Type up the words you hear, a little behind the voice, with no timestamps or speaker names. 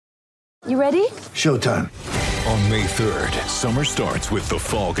You ready? Showtime. On May 3rd, summer starts with The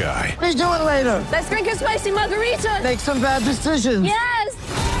Fall Guy. Let's do it later. Let's drink a spicy margarita. Make some bad decisions.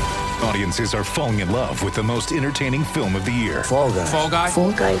 Yes! Audiences are falling in love with the most entertaining film of the year. Fall Guy. Fall Guy?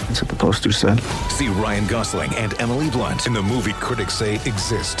 Fall guy. That's what the poster said. See Ryan Gosling and Emily Blunt in the movie critics say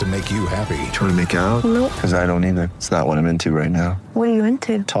exists to make you happy. Trying to make it out? Nope. Because I don't either. It's not what I'm into right now. What are you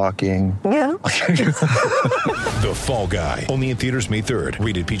into? Talking. Yeah. The Fall Guy. Only in theaters May 3rd.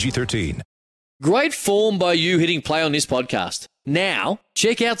 Rated PG-13. Great form by you hitting play on this podcast. Now,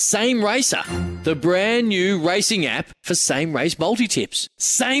 check out Same Racer, the brand new racing app for same race multi-tips.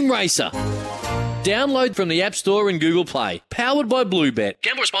 Same Racer. Download from the App Store and Google Play. Powered by Bluebet.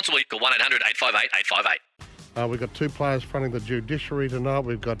 Gamble responsibly. Call 1-800-858-858. We've got two players fronting the judiciary tonight.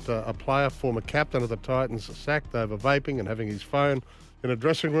 We've got a player, former captain of the Titans, sacked over vaping and having his phone in a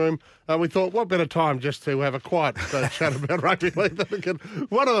dressing room. We thought, what better time just to have a quiet chat about rugby league than again.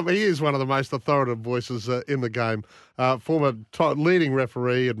 He is one of the most authoritative voices in the game. Former leading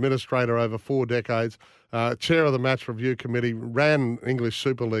referee, administrator over 4 decades, chair of the match review committee, ran English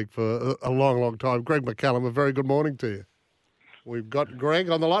Super League for a long, long time. Greg McCallum, a very good morning to you. We've got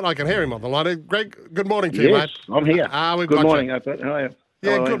Greg on the line. I can hear him on the line. Greg, good morning to you, mate. Yes, I'm here. Good morning, you. Opet. How are you?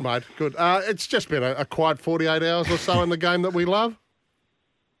 Yeah, Hello, good, mate. Good. It's just been a quiet 48 hours or so in the game that we love.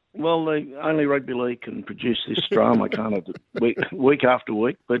 Well, only rugby league can produce this drama, can't it? Week after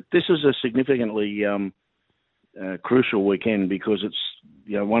week. But this is a significantly crucial weekend because it's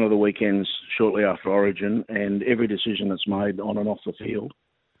one of the weekends shortly after Origin, and every decision that's made on and off the field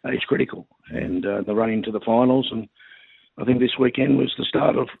is critical. And the run into the finals, and I think this weekend was the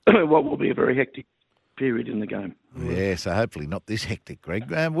start of what will be a very hectic period in the game. Yeah, so hopefully not this hectic, Greg.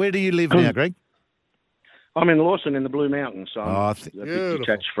 Where do you live now, Greg? I'm in Lawson in the Blue Mountains, so I'm a bit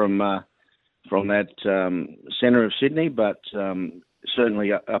detached from that centre of Sydney, but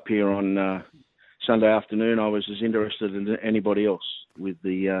certainly up here on Sunday afternoon, I was as interested as anybody else with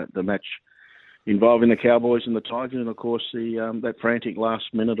the match involving the Cowboys and the Tigers, and of course that frantic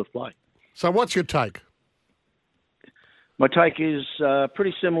last minute of play. So, what's your take? My take is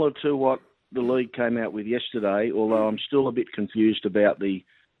pretty similar to what the league came out with yesterday, although I'm still a bit confused about the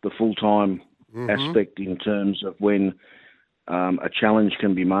full-time aspect in terms of when a challenge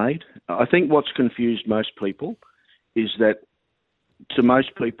can be made. I think what's confused most people is that to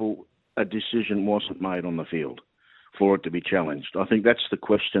most people a decision wasn't made on the field for it to be challenged. I think that's the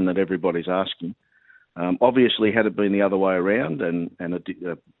question that everybody's asking. Obviously, had it been the other way around and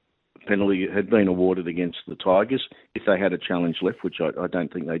a penalty had been awarded against the Tigers, if they had a challenge left, which I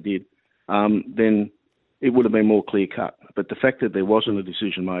don't think they did, then it would have been more clear-cut. But the fact that there wasn't a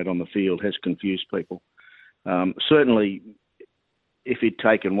decision made on the field has confused people. Certainly, if it'd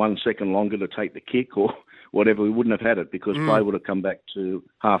taken 1 second longer to take the kick or whatever, we wouldn't have had it because play would have come back to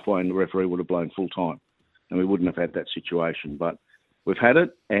halfway and the referee would have blown full time. And we wouldn't have had that situation. But we've had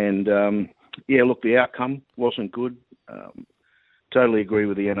it. And, look, the outcome wasn't good. Totally agree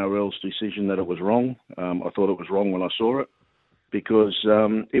with the NRL's decision that it was wrong. I thought it was wrong when I saw it because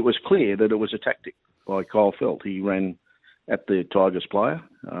it was clear that it was a tactic by Kyle Felt. He ran at the Tigers player.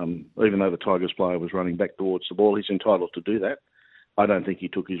 Even though the Tigers player was running back towards the ball, he's entitled to do that. I don't think he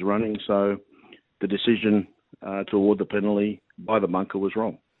took his running, so the decision to award the penalty by the bunker was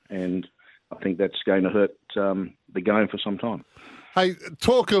wrong. And I think that's going to hurt the game for some time. Hey,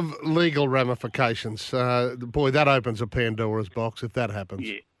 talk of legal ramifications. Boy, that opens a Pandora's box if that happens.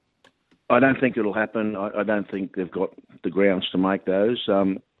 Yeah. I don't think it'll happen. I don't think they've got the grounds to make those.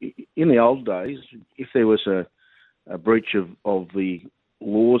 In the old days, if there was a breach of the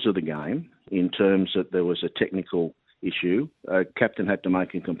laws of the game in terms that there was a technical issue, a captain had to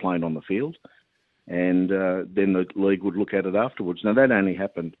make a complaint on the field, and then the league would look at it afterwards. Now, that only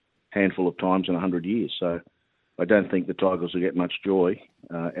happened a handful of times in 100 years, so I don't think the Tigers will get much joy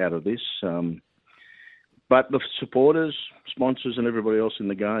out of this. But the supporters, sponsors and everybody else in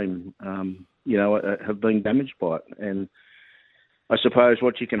the game, have been damaged by it. And I suppose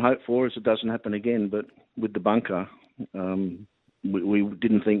what you can hope for is it doesn't happen again. But with the bunker, we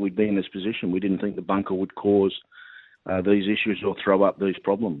didn't think we'd be in this position. We didn't think the bunker would cause these issues or throw up these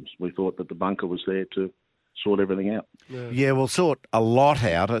problems. We thought that the bunker was there to sort everything out. Yeah, we'll sort a lot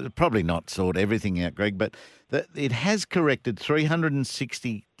out. Probably not sort everything out, Greg, but it has corrected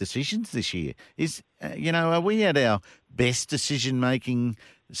 360 decisions this year. Are we at our best decision-making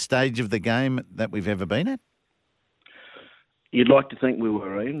stage of the game that we've ever been at? You'd like to think we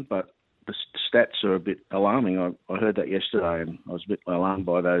were in, but the stats are a bit alarming. I heard that yesterday and I was a bit alarmed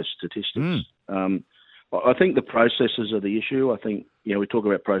by those statistics. I think the processes are the issue. I think, we talk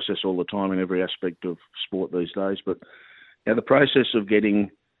about process all the time in every aspect of sport these days, but the process of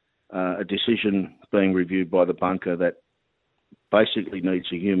getting a decision being reviewed by the bunker that basically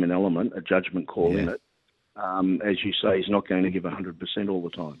needs a human element, a judgment call in it. As you say, he's not going to give 100% all the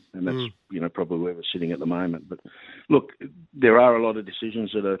time, and that's probably where we're sitting at the moment. But look, there are a lot of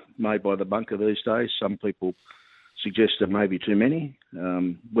decisions that are made by the bunker these days. Some people suggest there may be too many.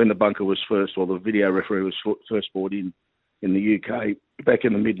 When the bunker was first, or the video referee was first brought in the UK back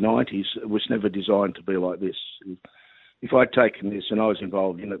in the mid-90s, it was never designed to be like this. If I'd taken this, and I was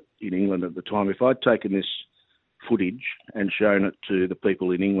involved in it in England at the time, if I'd taken this footage and shown it to the people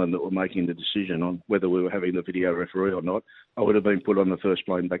in England that were making the decision on whether we were having the video referee or not, I would have been put on the first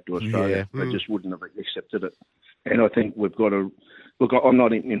plane back to Australia. They just wouldn't have accepted it. And I think we've got to... Look, I'm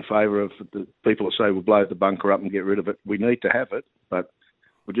not in favour of the people that say we'll blow the bunker up and get rid of it. We need to have it, but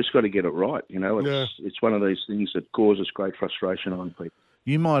we've just got to get it right. It's one of these things that causes great frustration on people.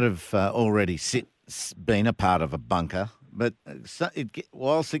 You might have already been a part of a bunker, but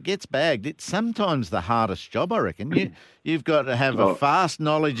whilst it gets bagged, it's sometimes the hardest job, I reckon. You've got to have a vast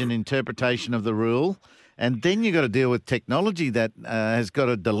knowledge and interpretation of the rule, and then you've got to deal with technology that has got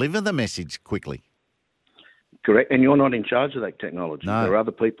to deliver the message quickly. Correct, and you're not in charge of that technology. No. There are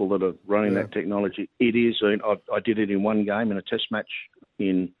other people that are running that technology. It is. I did it in one game in a test match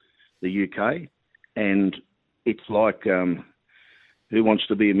in the UK, and it's like Who Wants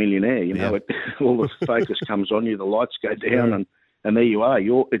to Be a Millionaire? All the focus comes on you, the lights go down, and there you are.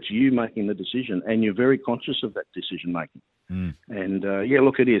 It's you making the decision, and you're very conscious of that decision making. And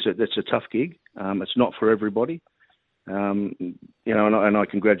look, it is. It's a tough gig. It's not for everybody. And I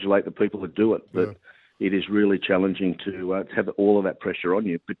congratulate the people that do it, but. It is really challenging to have all of that pressure on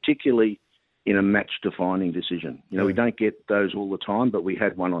you, particularly in a match-defining decision. We don't get those all the time, but we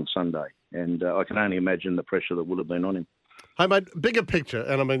had one on Sunday, and I can only imagine the pressure that would have been on him. Hey, mate, bigger picture,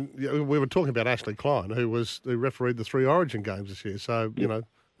 and I mean, we were talking about Ashley Klein, who refereed the 3 Origin games this year, so,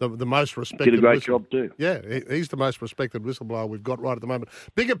 the most respected... Did a great job too. Yeah, he's the most respected whistleblower we've got right at the moment.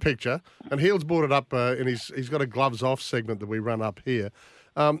 Bigger picture, and Heels brought it up he's got a gloves-off segment that we run up here.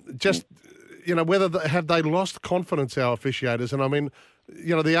 Have they lost confidence, our officiators? And I mean,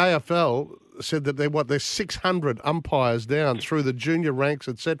 the AFL said that they're 600 umpires down through the junior ranks,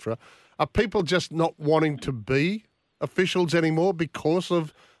 etc. Are people just not wanting to be officials anymore because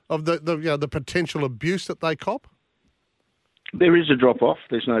of the potential abuse that they cop? There is a drop off.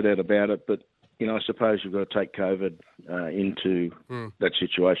 There's no doubt about it. But I suppose you've got to take COVID into that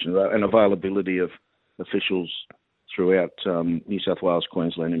situation and availability of officials throughout New South Wales,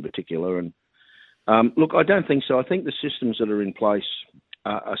 Queensland in particular, and. Look, I don't think so. I think the systems that are in place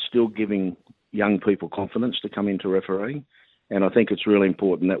are still giving young people confidence to come into refereeing, and I think it's really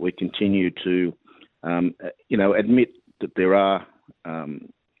important that we continue to, admit that there are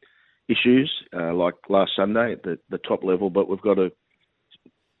issues like last Sunday at the top level, but we've got to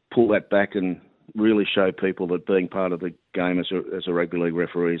pull that back and really show people that being part of the game as a rugby league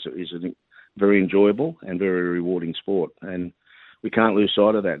referee is a very enjoyable and very rewarding sport, and we can't lose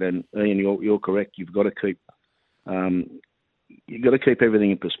sight of that. And Ian, you're correct. You've got to keep everything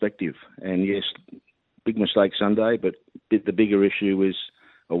in perspective. And yes, big mistake Sunday, but the bigger issue is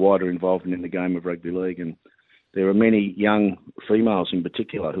a wider involvement in the game of rugby league. And there are many young females in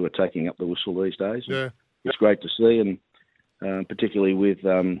particular who are taking up the whistle these days. Yeah. It's great to see, and particularly with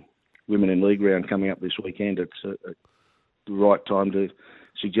Women in League round coming up this weekend, it's the right time to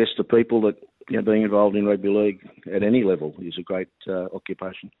suggest to people that being involved in rugby league at any level is a great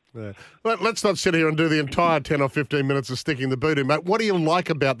occupation. Yeah. Well, let's not sit here and do the entire 10 or 15 minutes of sticking the boot in, mate. What do you like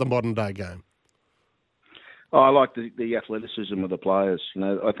about the modern day game? I like the athleticism of the players.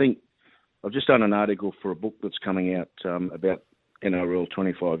 I think I've just done an article for a book that's coming out about NRL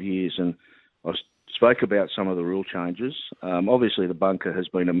 25 years, and I spoke about some of the rule changes. Obviously, the bunker has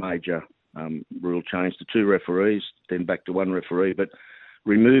been a major rule change to 2 referees, then back to 1 referee, but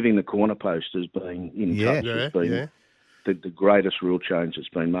removing the corner post as being in touch has been the greatest rule change that's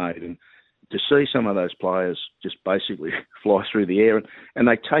been made. And to see some of those players just basically fly through the air and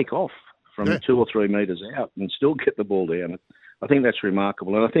they take off from 2 or 3 metres out and still get the ball down, I think that's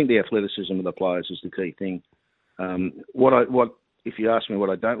remarkable. And I think the athleticism of the players is the key thing. If you ask me what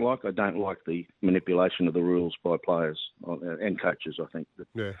I don't like the manipulation of the rules by players and coaches, I think.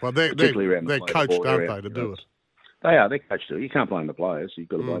 Well, they're coached, aren't they, to do it? They are. They're coached to it. You can't blame the players. You've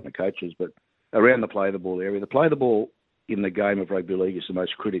got to blame the coaches. But around the play the ball area, the play the ball in the game of rugby league is the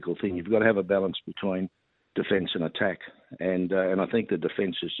most critical thing. You've got to have a balance between defence and attack. And I think the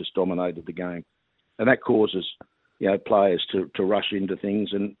defence has just dominated the game. And that causes players to rush into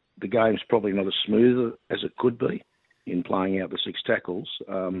things. And the game's probably not as smooth as it could be in playing out the 6 tackles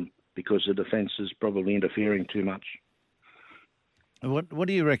because the defence is probably interfering too much. What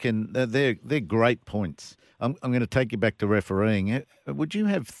do you reckon? They're great points. I'm going to take you back to refereeing. Would you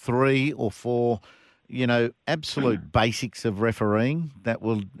have 3 or 4, absolute basics of refereeing that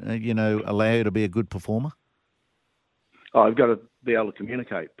will, allow you to be a good performer? Oh, I've got to be able to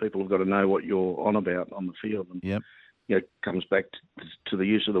communicate. People have got to know what you're on about on the field. And, Yep. it comes back to the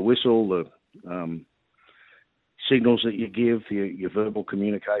use of the whistle, the signals that you give, your verbal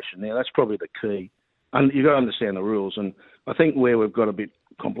communication there. That's probably the key. And you've got to understand the rules. And I think where we've got a bit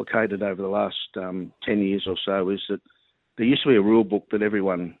complicated over the last 10 years or so is that there used to be a rule book that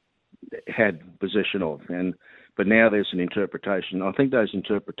everyone had possession of, but now there's an interpretation. I think those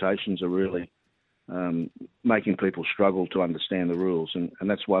interpretations are really making people struggle to understand the rules, and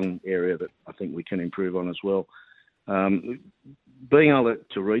that's one area that I think we can improve on as well. Being able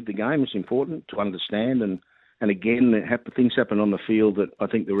to read the game is important, to understand, and again, things happen on the field that I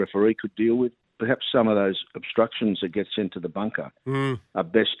think the referee could deal with. Perhaps some of those obstructions that get sent to the bunker are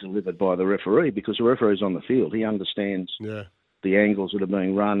best delivered by the referee, because the referee's on the field. He understands the angles that are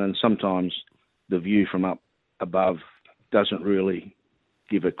being run, and sometimes the view from up above doesn't really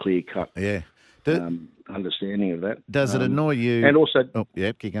give a clear-cut understanding of that. Does it annoy you? And also... Oh,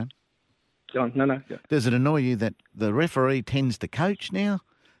 yeah, keep going. Go on. No. Go. Does it annoy you that the referee tends to coach now?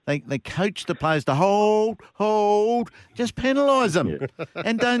 They coach the players to hold, just penalise them. Yeah.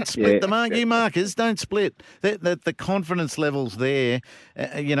 And don't split them. You markers, don't split. The confidence levels there,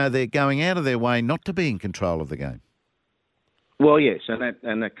 they're going out of their way not to be in control of the game. Well, yes,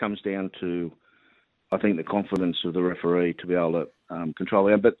 and that comes down to, I think, the confidence of the referee to be able to control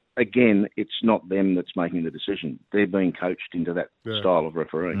them. But again, it's not them that's making the decision. They're being coached into that style of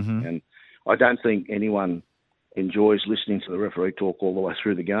refereeing. Mm-hmm. And I don't think anyone enjoys listening to the referee talk all the way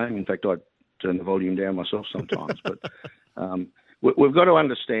through the game. In fact, I turn the volume down myself sometimes. But we've got to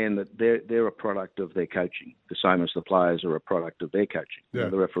understand that they're a product of their coaching, the same as the players are a product of their coaching. Yeah.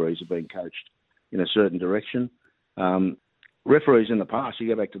 The referees are being coached in a certain direction. Referees in the past, you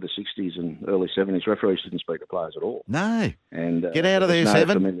go back to the 60s and early 70s, referees didn't speak to players at all. No. And get out of there, no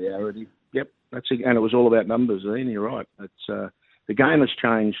Seven. Familiarity. Yep, and it was all about numbers. Ian, you're right. It's the game has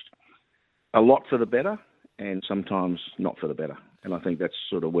changed a lot for the better, and sometimes not for the better. And I think that's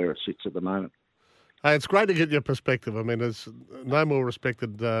sort of where it sits at the moment. Hey, it's great to get your perspective. I mean, there's no more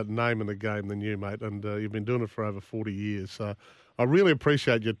respected name in the game than you, mate, and you've been doing it for over 40 years. So I really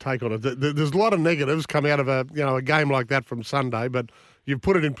appreciate your take on it. There's a lot of negatives come out of a game like that from Sunday, but you've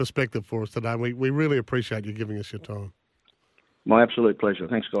put it in perspective for us today, and we really appreciate you giving us your time. My absolute pleasure.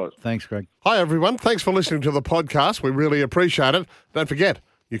 Thanks, guys. Thanks, Greg. Hi, everyone. Thanks for listening to the podcast. We really appreciate it. Don't forget,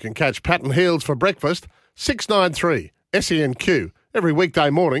 you can catch Pat and Heels for breakfast, 693 SENQ, every weekday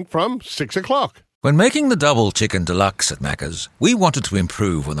morning from 6 o'clock. When making the double chicken deluxe at Macca's, we wanted to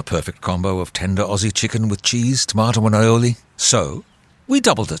improve on the perfect combo of tender Aussie chicken with cheese, tomato and aioli. So, we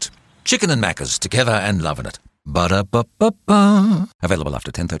doubled it. Chicken and Macca's, together and loving it. Ba-da-ba-ba-ba. Available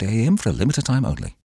after 10:30 a.m. for a limited time only.